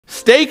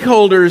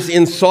Stakeholders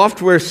in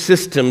software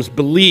systems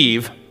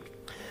believe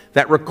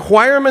that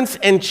requirements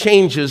and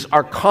changes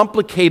are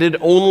complicated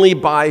only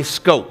by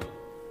scope.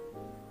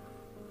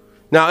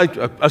 Now,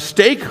 a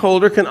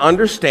stakeholder can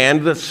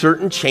understand that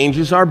certain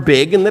changes are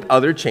big and that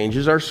other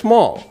changes are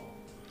small.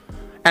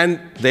 And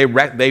they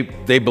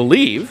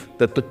believe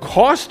that the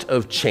cost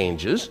of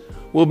changes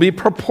will be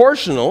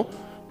proportional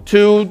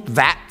to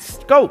that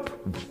scope.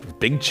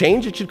 Big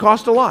change, it should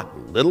cost a lot.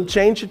 Little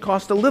change should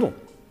cost a little.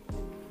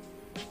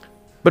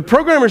 But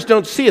programmers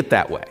don't see it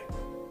that way.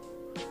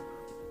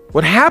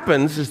 What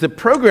happens is that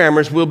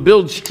programmers will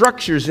build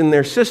structures in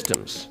their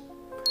systems.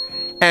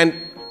 And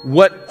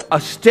what a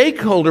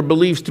stakeholder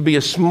believes to be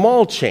a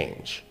small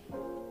change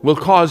will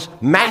cause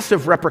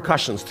massive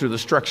repercussions through the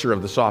structure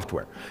of the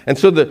software. And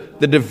so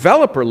the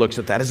developer looks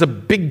at that as a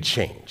big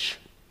change.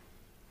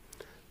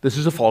 This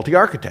is a faulty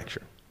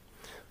architecture.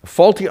 A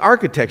faulty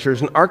architecture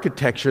is an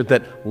architecture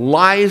that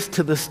lies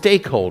to the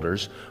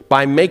stakeholders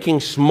by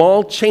making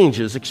small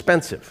changes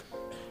expensive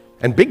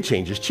and big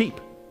changes cheap.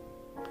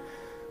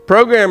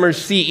 Programmers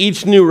see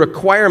each new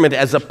requirement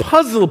as a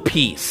puzzle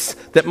piece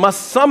that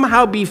must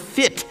somehow be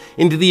fit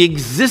into the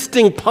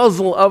existing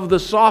puzzle of the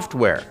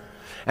software.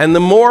 And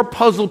the more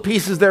puzzle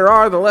pieces there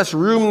are, the less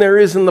room there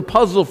is in the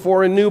puzzle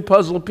for a new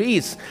puzzle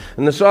piece.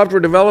 And the software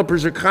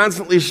developers are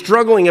constantly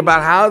struggling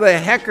about how the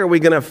heck are we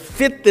going to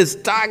fit this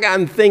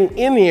doggone thing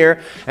in here?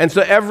 And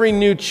so every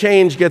new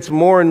change gets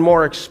more and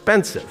more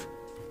expensive.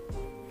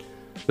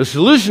 The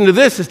solution to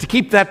this is to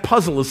keep that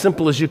puzzle as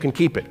simple as you can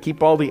keep it.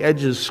 Keep all the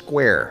edges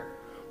square,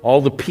 all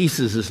the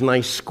pieces as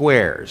nice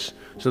squares,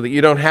 so that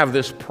you don't have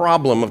this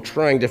problem of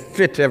trying to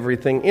fit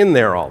everything in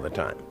there all the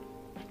time.